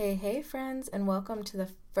Hey, friends, and welcome to the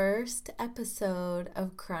first episode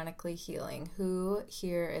of Chronically Healing. Who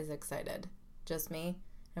here is excited? Just me?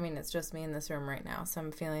 I mean, it's just me in this room right now, so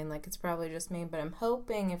I'm feeling like it's probably just me, but I'm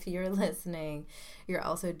hoping if you're listening, you're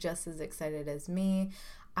also just as excited as me.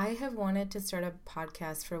 I have wanted to start a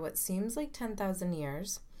podcast for what seems like 10,000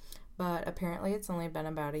 years, but apparently it's only been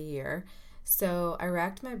about a year. So I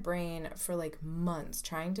racked my brain for like months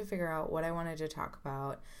trying to figure out what I wanted to talk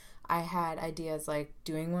about. I had ideas like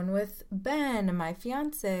doing one with Ben, my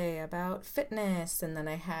fiance, about fitness. And then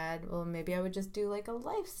I had, well, maybe I would just do like a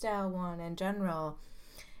lifestyle one in general.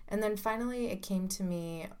 And then finally it came to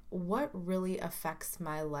me, what really affects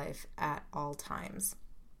my life at all times?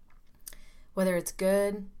 Whether it's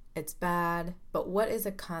good, it's bad, but what is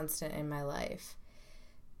a constant in my life?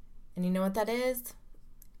 And you know what that is?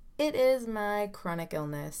 It is my chronic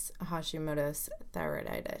illness, Hashimoto's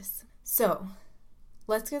thyroiditis. So,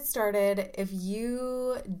 let's get started. If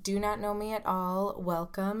you do not know me at all,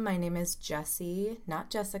 welcome. My name is Jessie, not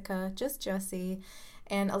Jessica, just Jessie.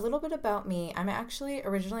 And a little bit about me, I'm actually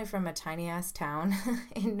originally from a tiny ass town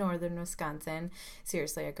in northern Wisconsin.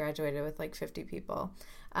 Seriously, I graduated with like 50 people.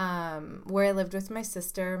 Where I lived with my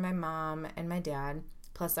sister, my mom, and my dad,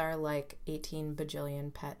 plus our like 18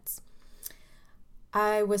 bajillion pets.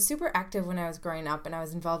 I was super active when I was growing up, and I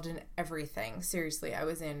was involved in everything. Seriously, I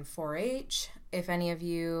was in 4-H. If any of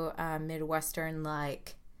you Midwestern,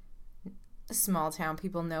 like small town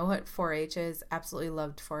people know what 4-H is, absolutely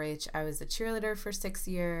loved 4-H. I was a cheerleader for 6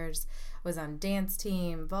 years, was on dance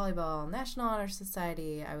team, volleyball, National Honor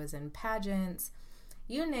Society. I was in pageants.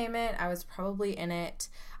 You name it, I was probably in it.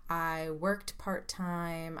 I worked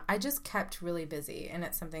part-time. I just kept really busy, and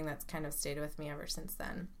it's something that's kind of stayed with me ever since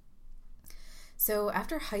then. So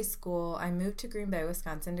after high school, I moved to Green Bay,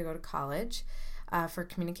 Wisconsin to go to college for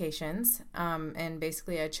communications. And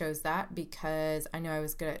basically I chose that because I knew I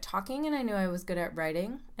was good at talking and I knew I was good at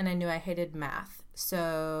writing and I knew I hated math.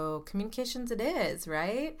 So communications it is,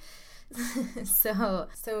 right?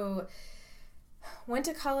 So went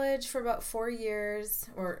to college for about 4 years,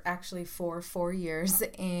 or actually for 4 years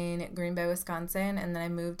in Green Bay, Wisconsin. And then I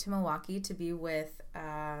moved to Milwaukee to be with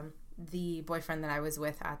the boyfriend that I was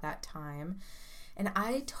with at that time. And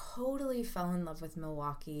I totally fell in love with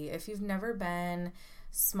Milwaukee. If you've never been,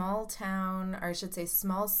 small town, or I should say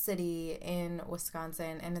small city in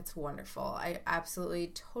Wisconsin, and it's wonderful. I absolutely,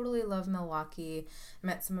 totally love Milwaukee. I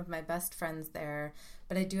met some of my best friends there.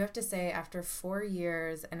 But I do have to say, after 4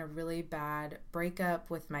 years and a really bad breakup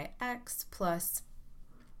with my ex, plus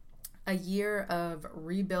a year of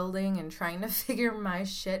rebuilding and trying to figure my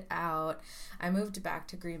shit out, I moved back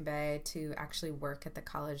to Green Bay to actually work at the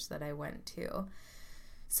college that I went to.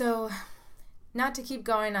 So, not to keep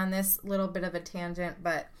going on this little bit of a tangent,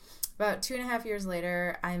 but about 2.5 years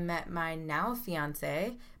later, I met my now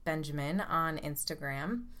fiance, Benjamin, on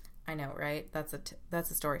Instagram. I know, right? That's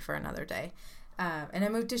a story for another day. And I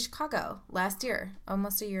moved to Chicago last year,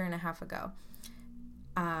 almost a year and a half ago.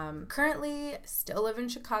 Currently still live in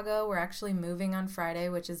Chicago. We're actually moving on Friday,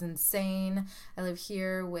 which is insane. I live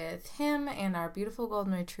here with him and our beautiful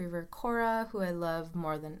golden retriever, Cora, who I love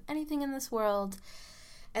more than anything in this world.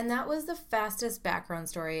 And that was the fastest background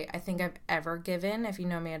story I think I've ever given. If you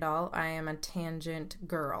know me at all, I am a tangent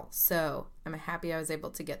girl. So I'm happy I was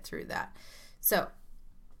able to get through that. So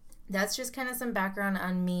that's just kind of some background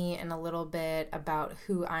on me and a little bit about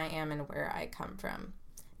who I am and where I come from.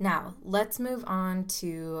 Now, let's move on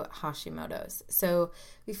to Hashimoto's. So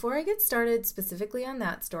before I get started specifically on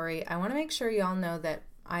that story, I want to make sure you all know that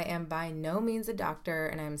I am by no means a doctor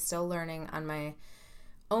and I'm still learning on my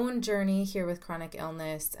own journey here with chronic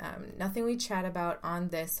illness. Nothing we chat about on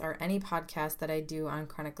this or any podcast that I do on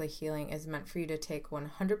chronically healing is meant for you to take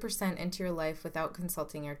 100% into your life without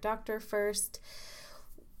consulting your doctor first.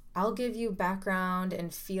 I'll give you background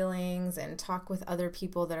and feelings and talk with other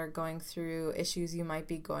people that are going through issues you might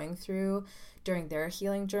be going through during their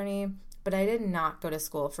healing journey, but I did not go to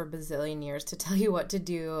school for a bazillion years to tell you what to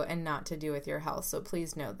do and not to do with your health, so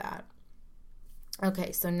please know that.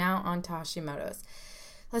 Okay, so now on to Hashimoto's.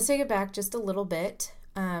 Let's take it back just a little bit.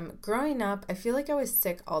 Growing up, I feel like I was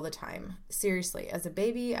sick all the time. Seriously, as a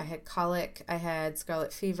baby, I had colic. I had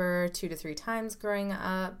scarlet fever 2 to 3 times growing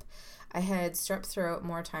up. I had strep throat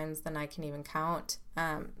more times than I can even count.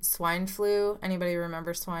 Swine flu, anybody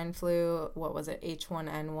remember swine flu? What was it?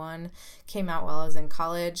 H1N1 came out while I was in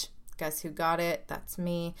college. Guess who got it? That's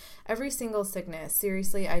me. Every single sickness.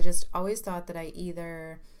 Seriously, I just always thought that I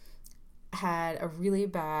either had a really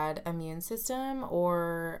bad immune system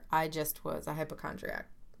or I just was a hypochondriac.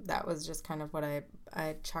 That was just kind of what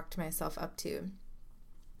I chalked myself up to.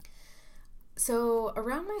 So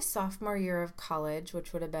around my sophomore year of college,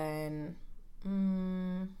 which would have been,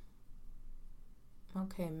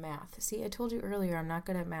 math. See, I told you earlier I'm not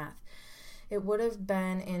good at math. It would have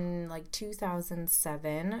been in like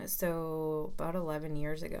 2007, so about 11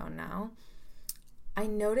 years ago now. I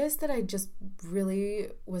noticed that I just really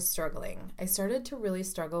was struggling. I started to really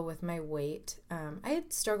struggle with my weight. I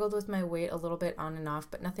had struggled with my weight a little bit on and off,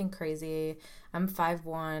 but nothing crazy. I'm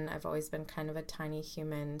 5'1". I've always been kind of a tiny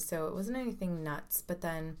human, so it wasn't anything nuts. But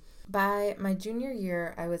then by my junior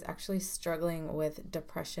year, I was actually struggling with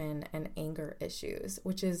depression and anger issues,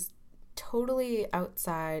 which is totally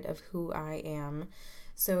outside of who I am.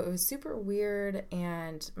 So it was super weird,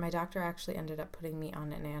 and my doctor actually ended up putting me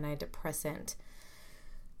on an antidepressant.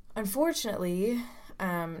 Unfortunately,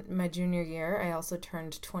 my junior year, I also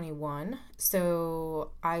turned 21,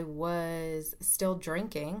 so I was still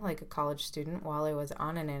drinking like a college student while I was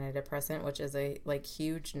on an antidepressant, which is a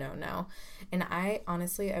huge no-no. And I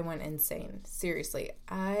went insane. Seriously,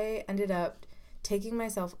 I ended up taking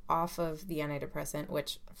myself off of the antidepressant,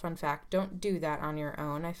 which, fun fact, don't do that on your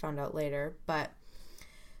own. I found out later, but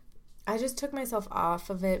I just took myself off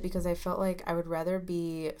of it because I felt like I would rather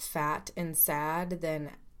be fat and sad than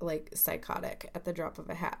psychotic at the drop of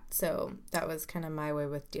a hat. So that was kind of my way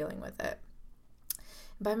with dealing with it.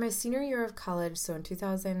 By my senior year of college, so in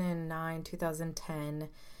 2009, 2010,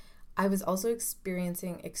 I was also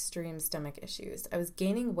experiencing extreme stomach issues. I was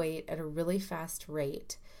gaining weight at a really fast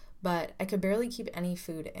rate, but I could barely keep any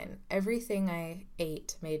food in. Everything I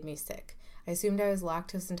ate made me sick. I assumed I was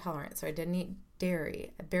lactose intolerant, so I didn't eat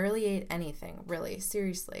dairy. I barely ate anything, really,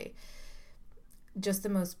 seriously. Just the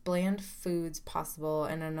most bland foods possible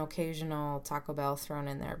and an occasional Taco Bell thrown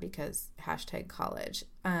in there because #college.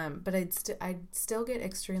 But I'd still get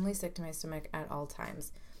extremely sick to my stomach at all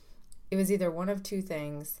times. It was either one of two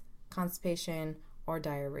things, constipation or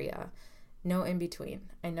diarrhea. No in between.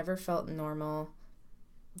 I never felt normal.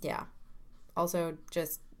 Yeah. Also,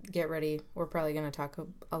 just get ready. We're probably going to talk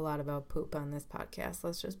a lot about poop on this podcast.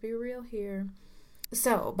 Let's just be real here.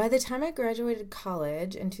 So, by the time I graduated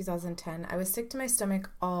college in 2010, I was sick to my stomach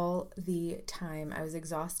all the time. I was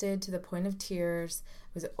exhausted to the point of tears.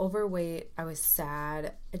 I was overweight. I was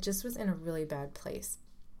sad. It just was in a really bad place.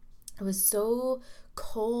 I was so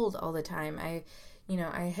cold all the time. I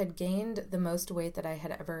had gained the most weight that I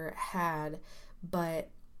had ever had, but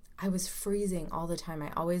I was freezing all the time.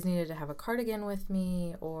 I always needed to have a cardigan with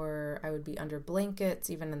me, or I would be under blankets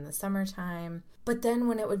even in the summertime. But then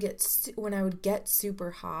when I would get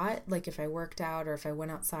super hot, like if I worked out or if I went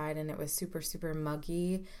outside and it was super, super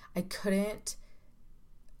muggy, I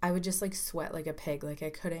would just sweat like a pig. I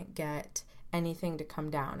couldn't get anything to come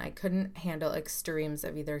down. I couldn't handle extremes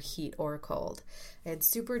of either heat or cold. I had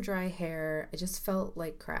super dry hair. I just felt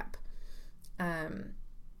like crap. I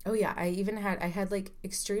had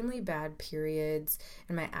extremely bad periods,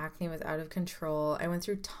 and my acne was out of control. I went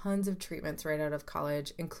through tons of treatments right out of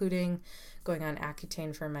college, including going on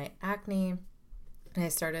Accutane for my acne. And I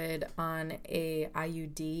started on a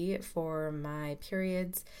IUD for my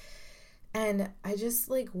periods. And I just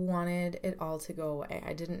wanted it all to go away.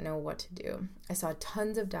 I didn't know what to do. I saw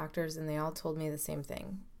tons of doctors and they all told me the same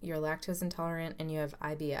thing. You're lactose intolerant and you have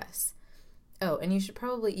IBS. Oh, and you should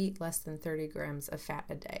probably eat less than 30 grams of fat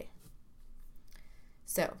a day.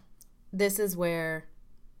 So, this is where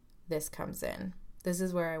this comes in. This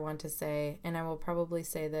is where I want to say, and I will probably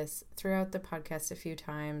say this throughout the podcast a few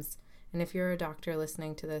times, and if you're a doctor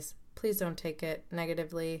listening to this, please don't take it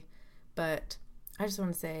negatively, but I just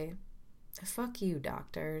want to say, fuck you,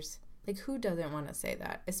 doctors. Who doesn't want to say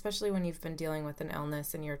that? Especially when you've been dealing with an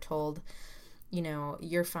illness and you're told,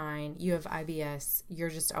 you're fine, you have IBS,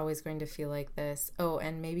 you're just always going to feel like this. Oh,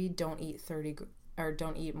 and maybe don't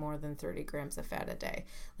eat more than 30 grams of fat a day.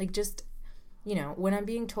 When I'm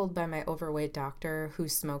being told by my overweight doctor who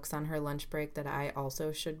smokes on her lunch break that I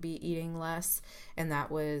also should be eating less, and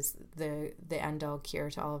that was the end-all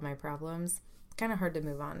cure to all of my problems, it's kind of hard to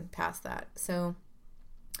move on past that. So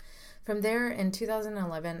from there, in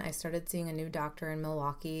 2011, I started seeing a new doctor in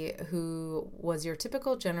Milwaukee who was your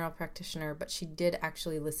typical general practitioner, but she did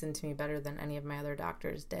actually listen to me better than any of my other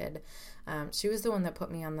doctors did. She was the one that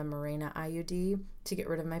put me on the Mirena IUD to get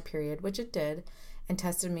rid of my period, which it did, and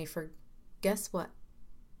tested me for, guess what?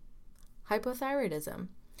 Hypothyroidism.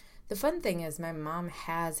 The fun thing is my mom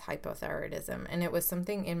has hypothyroidism, and it was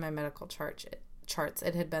something in my medical charts.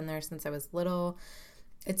 It had been there since I was little.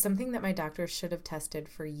 It's something that my doctor should have tested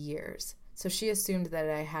for years. So she assumed that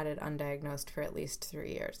I had it undiagnosed for at least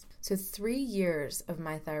 3 years. So 3 years of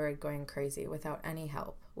my thyroid going crazy without any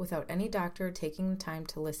help, without any doctor taking the time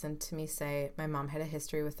to listen to me say my mom had a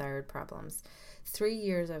history with thyroid problems. 3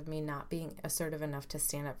 years of me not being assertive enough to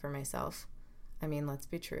stand up for myself. I mean, let's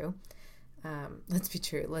be true.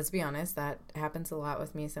 Let's be honest. That happens a lot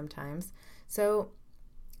with me sometimes. So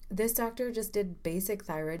this doctor just did basic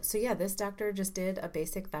thyroid. So yeah, this doctor just did a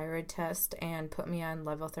basic thyroid test and put me on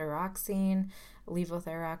levothyroxine,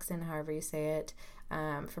 however you say it,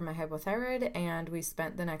 for my hypothyroid. And we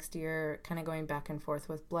spent the next year kind of going back and forth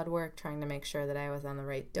with blood work, trying to make sure that I was on the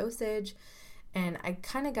right dosage. And I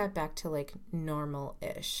kind of got back to like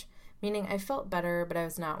normal-ish. Meaning I felt better, but I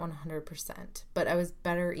was not 100%. But I was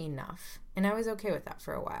better enough. And I was okay with that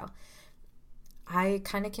for a while. I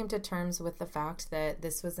kind of came to terms with the fact that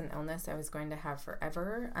this was an illness I was going to have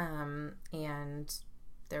forever. And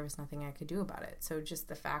there was nothing I could do about it. So just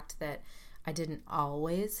the fact that I didn't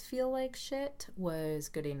always feel like shit was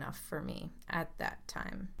good enough for me at that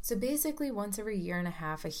time. So basically once every year and a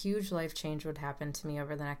half, a huge life change would happen to me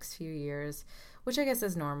over the next few years, which I guess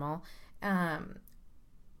is normal.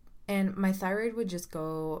 And my thyroid would just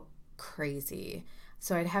go crazy.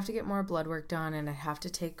 So I'd have to get more blood work done, and I'd have to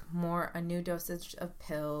take a new dosage of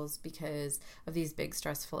pills because of these big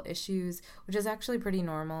stressful issues, which is actually pretty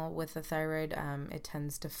normal with the thyroid. It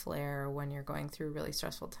tends to flare when you're going through really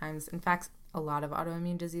stressful times. In fact, a lot of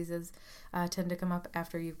autoimmune diseases tend to come up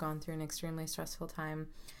after you've gone through an extremely stressful time.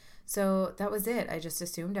 So that was it. I just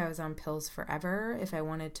assumed I was on pills forever. If I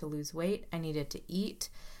wanted to lose weight, I needed to eat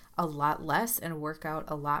a lot less and work out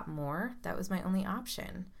a lot more. That was my only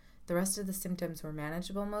option. The rest of the symptoms were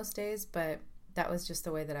manageable most days, but that was just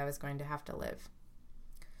the way that I was going to have to live.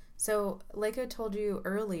 So, like I told you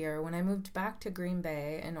earlier, when I moved back to Green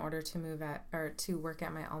Bay in order to work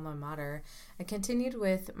at my alma mater, I continued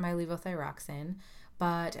with my levothyroxine,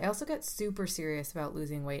 but I also got super serious about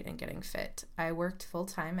losing weight and getting fit. I worked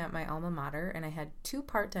full-time at my alma mater, and I had 2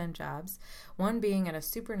 part-time jobs, one being at a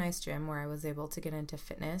super nice gym where I was able to get into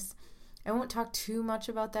fitness. I won't talk too much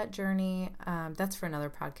about that journey. That's for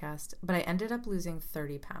another podcast, but I ended up losing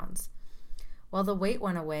 30 pounds. While the weight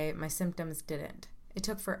went away, my symptoms didn't. It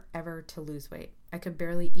took forever to lose weight. I could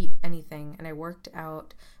barely eat anything, and I worked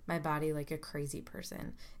out my body like a crazy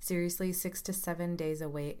person. Seriously, 6 to 7 days a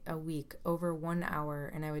week, over 1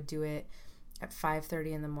 hour, and I would do it at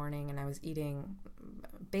 5:30 in the morning, and I was eating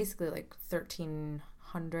basically like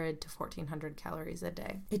 1,300 to 1,400 calories a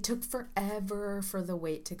day. It took forever for the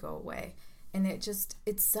weight to go away. And it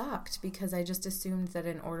sucked because I just assumed that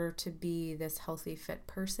in order to be this healthy, fit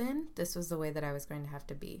person, this was the way that I was going to have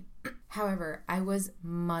to be. However, I was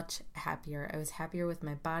much happier. I was happier with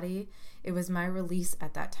my body. It was my release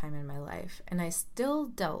at that time in my life. And I still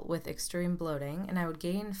dealt with extreme bloating, and I would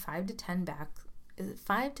gain 5 to 10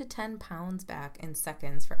 pounds back in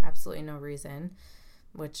seconds for absolutely no reason,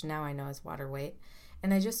 which now I know is water weight.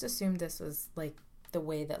 And I just assumed this was like the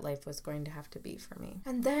way that life was going to have to be for me.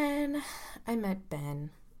 And then I met Ben,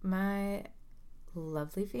 my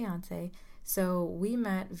lovely fiance. So we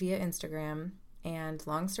met via Instagram, and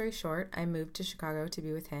long story short, I moved to Chicago to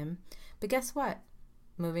be with him. But guess what?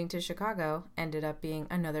 Moving to Chicago ended up being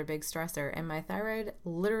another big stressor, and my thyroid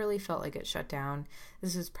literally felt like it shut down.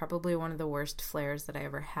 This was probably one of the worst flares that I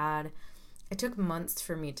ever had. It took months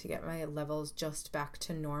for me to get my levels just back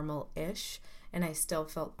to normal-ish, and I still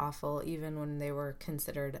felt awful even when they were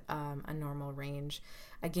considered a normal range.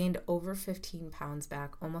 I gained over 15 pounds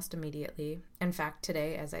back almost immediately. In fact,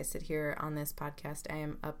 today, as I sit here on this podcast, I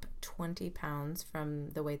am up 20 pounds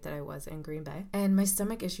from the weight that I was in Green Bay. And my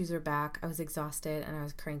stomach issues are back. I was exhausted and I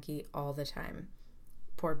was cranky all the time.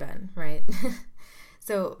 Poor Ben, right?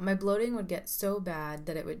 So my bloating would get so bad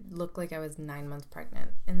that it would look like I was 9 months pregnant.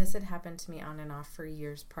 And this had happened to me on and off for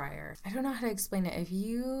years prior. I don't know how to explain it. If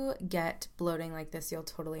you get bloating like this, you'll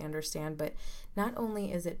totally understand. But not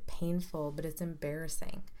only is it painful, but it's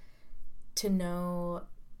embarrassing to know,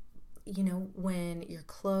 when your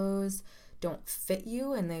clothes don't fit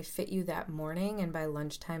you and they fit you that morning, and by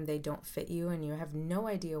lunchtime they don't fit you and you have no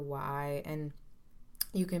idea why, and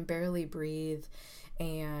you can barely breathe.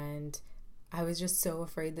 And I was just so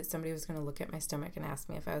afraid that somebody was going to look at my stomach and ask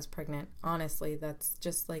me if I was pregnant. Honestly, that's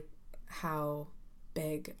just like how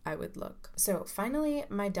big I would look. So finally,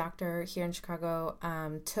 my doctor here in Chicago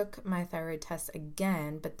took my thyroid test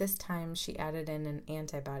again, but this time she added in an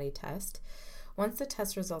antibody test. Once the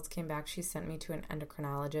test results came back, she sent me to an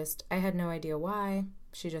endocrinologist. I had no idea why.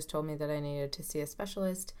 She just told me that I needed to see a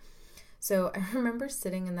specialist. So I remember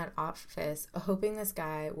sitting in that office hoping this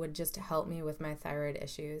guy would just help me with my thyroid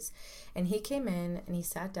issues. And he came in and he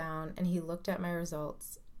sat down and he looked at my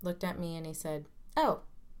results, looked at me, and he said, "Oh,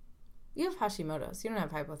 you have Hashimoto's. You don't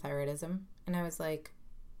have hypothyroidism." And I was like,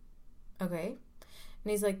 "Okay."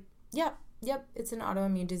 And he's like, yep, it's an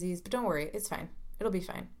autoimmune disease, but don't worry, it's fine. It'll be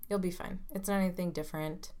fine. You'll be fine. It's not anything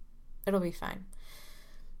different. It'll be fine.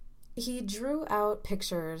 He drew out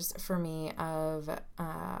pictures for me of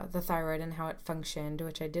the thyroid and how it functioned,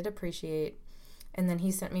 which I did appreciate. And then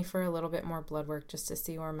he sent me for a little bit more blood work just to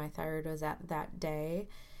see where my thyroid was at that day.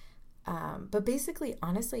 But basically,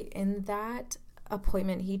 honestly, in that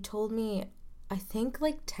appointment, he told me, I think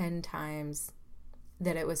like 10 times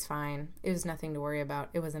that it was fine. It was nothing to worry about.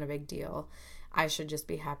 It wasn't a big deal. I should just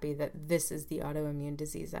be happy that this is the autoimmune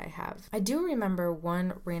disease I have. I do remember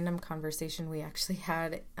one random conversation we actually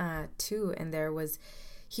had too, and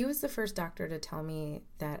he was the first doctor to tell me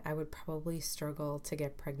that I would probably struggle to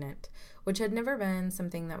get pregnant, which had never been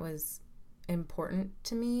something that was important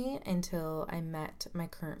to me until I met my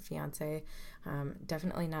current fiance.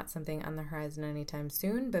 Definitely not something on the horizon anytime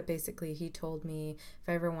soon, but basically he told me if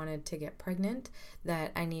I ever wanted to get pregnant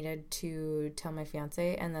that I needed to tell my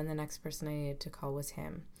fiance, and then the next person I needed to call was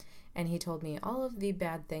him. And he told me all of the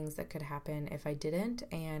bad things that could happen if I didn't,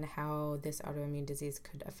 and how this autoimmune disease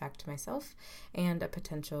could affect myself and a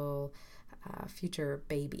potential future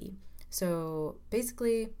baby. So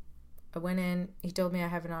basically, I went in, he told me I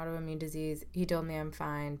have an autoimmune disease, he told me I'm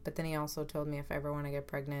fine, but then he also told me if I ever want to get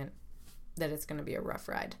pregnant, that it's going to be a rough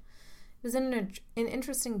ride. It was an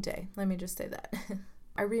interesting day, let me just say that.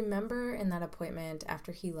 I remember in that appointment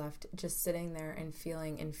after he left, just sitting there and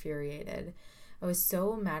feeling infuriated. I was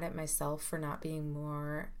so mad at myself for not being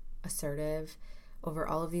more assertive over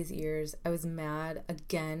all of these years. I was mad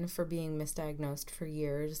again for being misdiagnosed for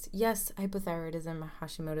years. Yes, hypothyroidism,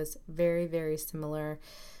 Hashimoto's, very, very similar.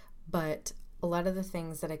 But a lot of the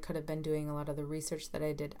things that I could have been doing, a lot of the research that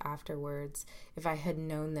I did afterwards, if I had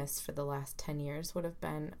known this for the last 10 years, would have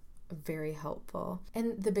been very helpful.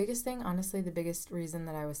 And the biggest thing, honestly, the biggest reason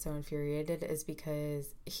that I was so infuriated is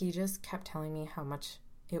because he just kept telling me how much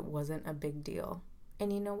it wasn't a big deal.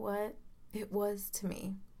 And you know what? It was to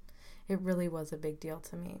me. It really was a big deal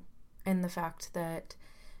to me. And the fact that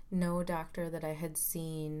no doctor that I had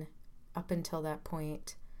seen up until that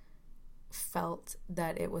point felt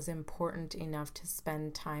that it was important enough to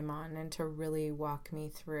spend time on and to really walk me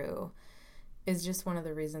through is just one of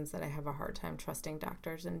the reasons that I have a hard time trusting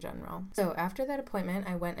doctors in general. So after that appointment,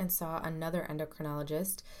 I went and saw another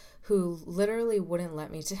endocrinologist who literally wouldn't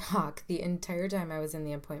let me talk the entire time I was in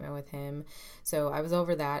the appointment with him. So I was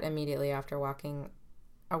over that immediately after walking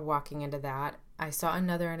into that. I saw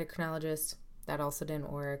another endocrinologist. That also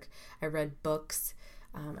didn't work. I read books.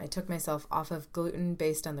 I took myself off of gluten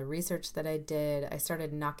based on the research that I did. I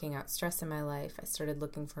started knocking out stress in my life. I started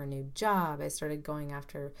looking for a new job. I started going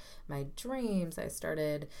after my dreams. I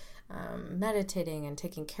started meditating and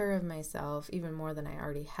taking care of myself even more than I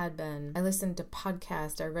already had been. I listened to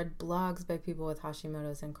podcasts. I read blogs by people with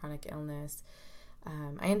Hashimoto's and chronic illness.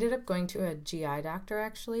 I ended up going to a GI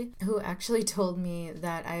doctor who actually told me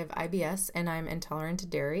that I have IBS and I'm intolerant to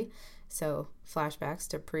dairy. So flashbacks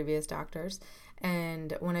to previous doctors.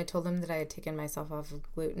 And when I told him that I had taken myself off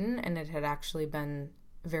of gluten and it had actually been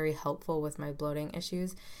very helpful with my bloating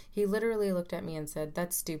issues, he literally looked at me and said,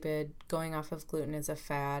 "That's stupid. Going off of gluten is a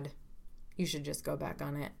fad. You should just go back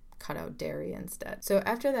on it. Cut out dairy instead." So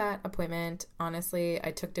after that appointment, honestly,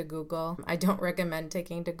 I took to Google. I don't recommend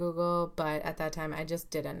taking to Google, but at that time I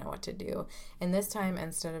just didn't know what to do. And this time,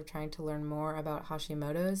 instead of trying to learn more about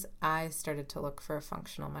Hashimoto's, I started to look for a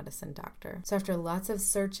functional medicine doctor. So after lots of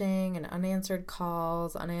searching and unanswered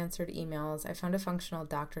calls, unanswered emails, I found a functional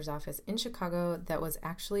doctor's office in Chicago that was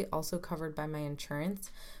actually also covered by my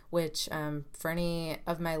insurance, which for any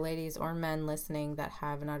of my ladies or men listening that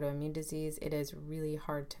have an autoimmune disease, it is really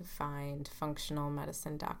hard to find functional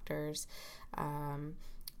medicine doctors,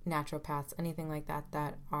 naturopaths, anything like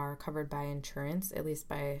that are covered by insurance, at least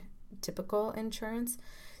by typical insurance.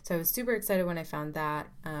 So I was super excited when I found that.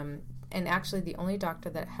 And actually the only doctor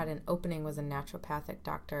that had an opening was a naturopathic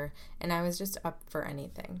doctor, and I was just up for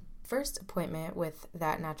anything. First appointment with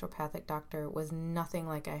that naturopathic doctor was nothing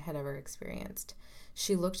like I had ever experienced.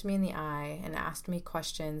 She looked me in the eye and asked me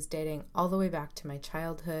questions dating all the way back to my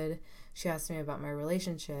childhood. She asked me about my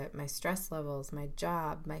relationship, my stress levels, my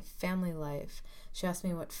job, my family life. She asked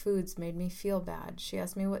me what foods made me feel bad. She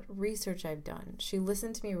asked me what research I've done. She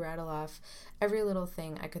listened to me rattle off every little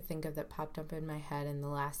thing I could think of that popped up in my head in the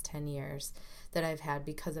last 10 years that I've had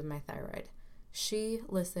because of my thyroid. She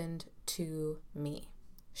listened to me.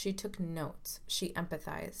 She took notes. She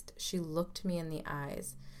empathized. She looked me in the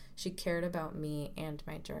eyes. She cared about me and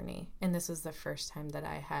my journey. And this was the first time that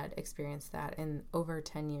I had experienced that in over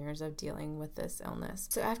 10 years of dealing with this illness.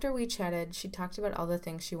 So after we chatted, she talked about all the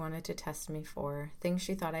things she wanted to test me for, things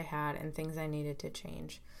she thought I had, and things I needed to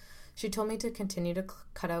change. She told me to continue to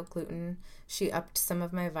cut out gluten. She upped some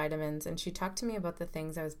of my vitamins, and she talked to me about the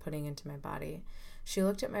things I was putting into my body. She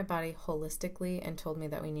looked at my body holistically and told me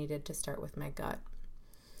that we needed to start with my gut.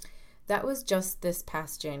 That was just this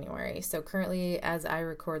past January. So currently, as I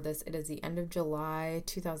record this, it is the end of July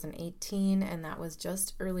 2018, and that was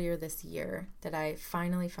just earlier this year that I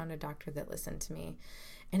finally found a doctor that listened to me.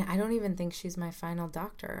 And I don't even think she's my final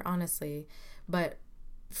doctor, honestly. But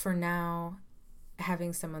for now,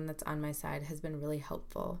 having someone that's on my side has been really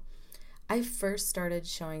helpful. I first started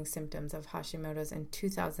showing symptoms of Hashimoto's in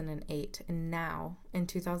 2008, and now, in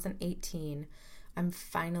 2018, I'm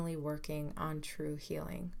finally working on true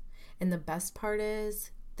healing. And the best part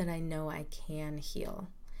is that I know I can heal.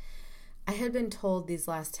 I had been told these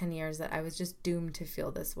last 10 years that I was just doomed to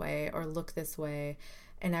feel this way or look this way,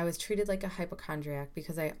 and I was treated like a hypochondriac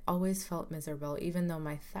because I always felt miserable, even though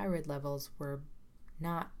my thyroid levels were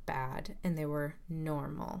not bad and they were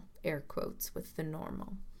normal, air quotes with the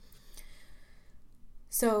normal.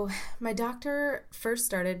 So my doctor first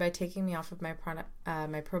started by taking me off of my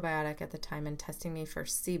probiotic at the time and testing me for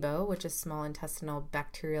SIBO, which is small intestinal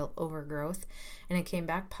bacterial overgrowth, and it came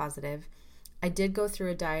back positive. I did go through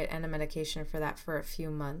a diet and a medication for that for a few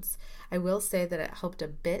months. I will say that it helped a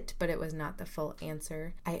bit, but it was not the full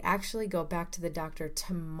answer. I actually go back to the doctor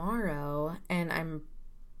tomorrow, and I'm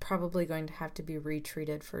probably going to have to be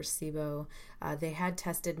retreated for SIBO. They had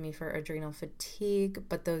tested me for adrenal fatigue,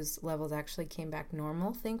 but those levels actually came back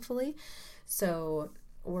normal, thankfully. So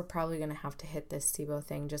we're probably going to have to hit this SIBO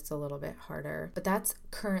thing just a little bit harder. But that's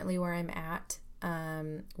currently where I'm at.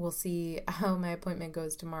 We'll see how my appointment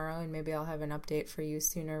goes tomorrow, and maybe I'll have an update for you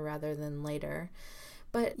sooner rather than later.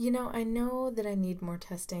 But, I know that I need more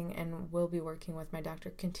testing and will be working with my doctor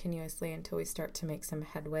continuously until we start to make some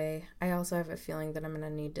headway. I also have a feeling that I'm going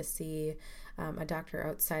to need to see a doctor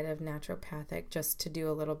outside of naturopathic just to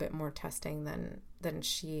do a little bit more testing than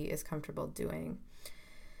she is comfortable doing.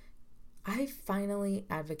 I finally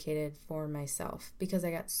advocated for myself because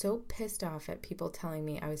I got so pissed off at people telling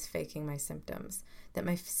me I was faking my symptoms, that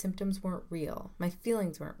my symptoms weren't real, my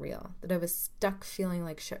feelings weren't real, that I was stuck feeling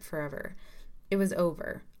like shit forever. It was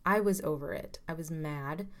over. I was over it. I was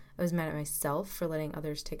mad. I was mad at myself for letting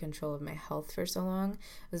others take control of my health for so long.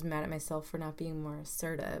 I was mad at myself for not being more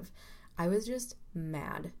assertive. I was just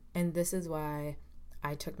mad. And this is why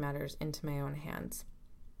I took matters into my own hands.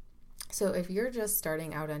 So if you're just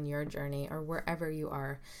starting out on your journey or wherever you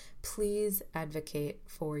are, please advocate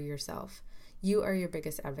for yourself. You are your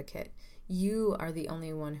biggest advocate. You are the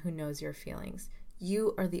only one who knows your feelings.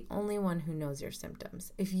 You are the only one who knows your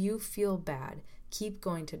symptoms. If you feel bad, keep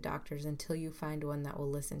going to doctors until you find one that will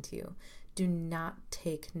listen to you. Do not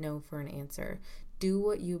take no for an answer. Do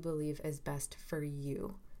what you believe is best for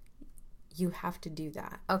you. You have to do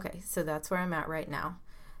that. Okay, so that's where I'm at right now.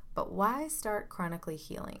 But why start chronically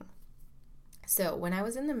healing? So when I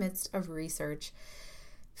was in the midst of research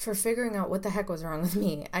for figuring out what the heck was wrong with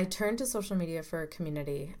me, I turned to social media for a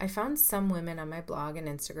community. I found some women on my blog and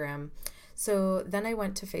Instagram. So then I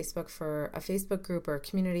went to Facebook for a Facebook group or a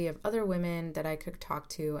community of other women that I could talk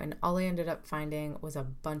to, and all I ended up finding was a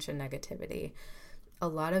bunch of negativity. A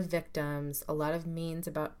lot of victims, a lot of memes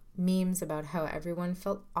about how everyone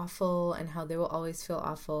felt awful and how they will always feel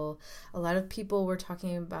awful. A lot of people were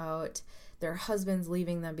talking about their husbands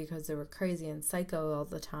leaving them because they were crazy and psycho all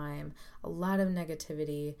the time. A lot of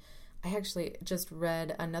negativity. I actually just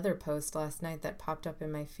read another post last night that popped up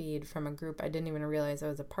in my feed from a group I didn't even realize I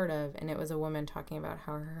was a part of, and it was a woman talking about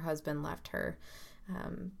how her husband left her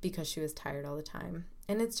because she was tired all the time.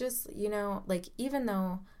 And it's just, even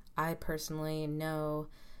though I personally know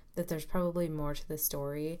that there's probably more to the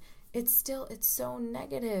story, it's so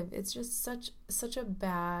negative. It's just such a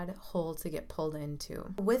bad hole to get pulled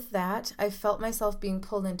into. With that, I felt myself being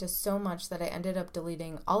pulled into so much that I ended up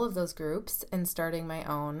deleting all of those groups and starting my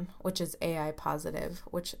own, which is AI Positive,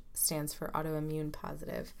 which stands for Autoimmune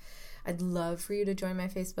Positive. I'd love for you to join my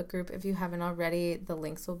Facebook group if you haven't already. The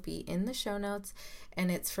links will be in the show notes, and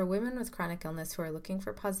it's for women with chronic illness who are looking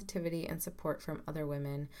for positivity and support from other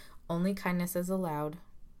women. Only kindness is allowed,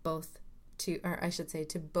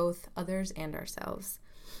 to both others and ourselves.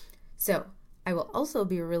 So I will also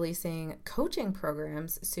be releasing coaching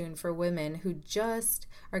programs soon for women who just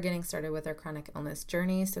are getting started with their chronic illness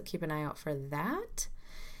journey. So keep an eye out for that.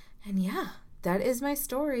 And yeah, that is my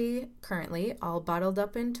story currently, all bottled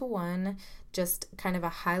up into one, just kind of a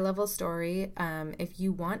high-level story. If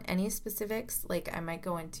you want any specifics, I might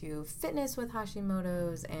go into fitness with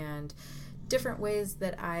Hashimoto's and different ways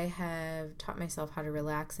that I have taught myself how to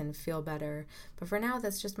relax and feel better. But for now,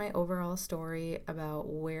 that's just my overall story about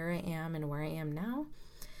where I am and where I am now.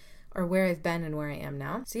 or where I've been and where I am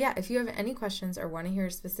now. So yeah, if you have any questions or want to hear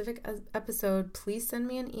a specific episode, please send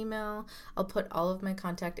me an email. I'll put all of my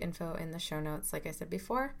contact info in the show notes, like I said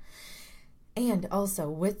before. And also,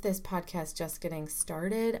 with this podcast just getting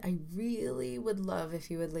started, I really would love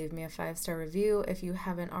if you would leave me a 5-star review. If you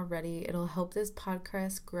haven't already, it'll help this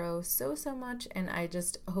podcast grow so much, and I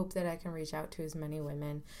just hope that I can reach out to as many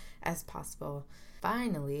women as possible.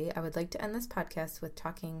 Finally, I would like to end this podcast with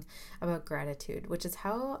talking about gratitude, which is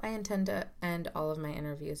how I intend to end all of my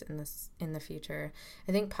interviews in the future.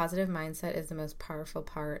 I think positive mindset is the most powerful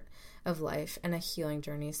part of life and a healing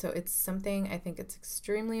journey. So it's something I think it's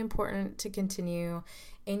extremely important to continue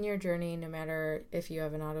in your journey, no matter if you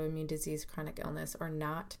have an autoimmune disease, chronic illness, or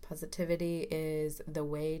not. Positivity is the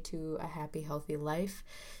way to a happy, healthy life.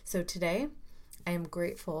 So today, I am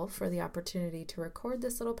grateful for the opportunity to record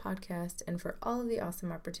this little podcast and for all of the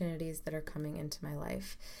awesome opportunities that are coming into my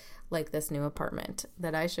life, like this new apartment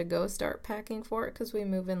that I should go start packing for because we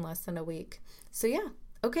move in less than a week. So yeah,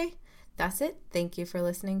 okay, that's it. Thank you for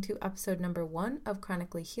listening to episode number 1 of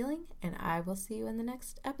Chronically Healing, and I will see you in the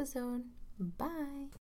next episode. Bye.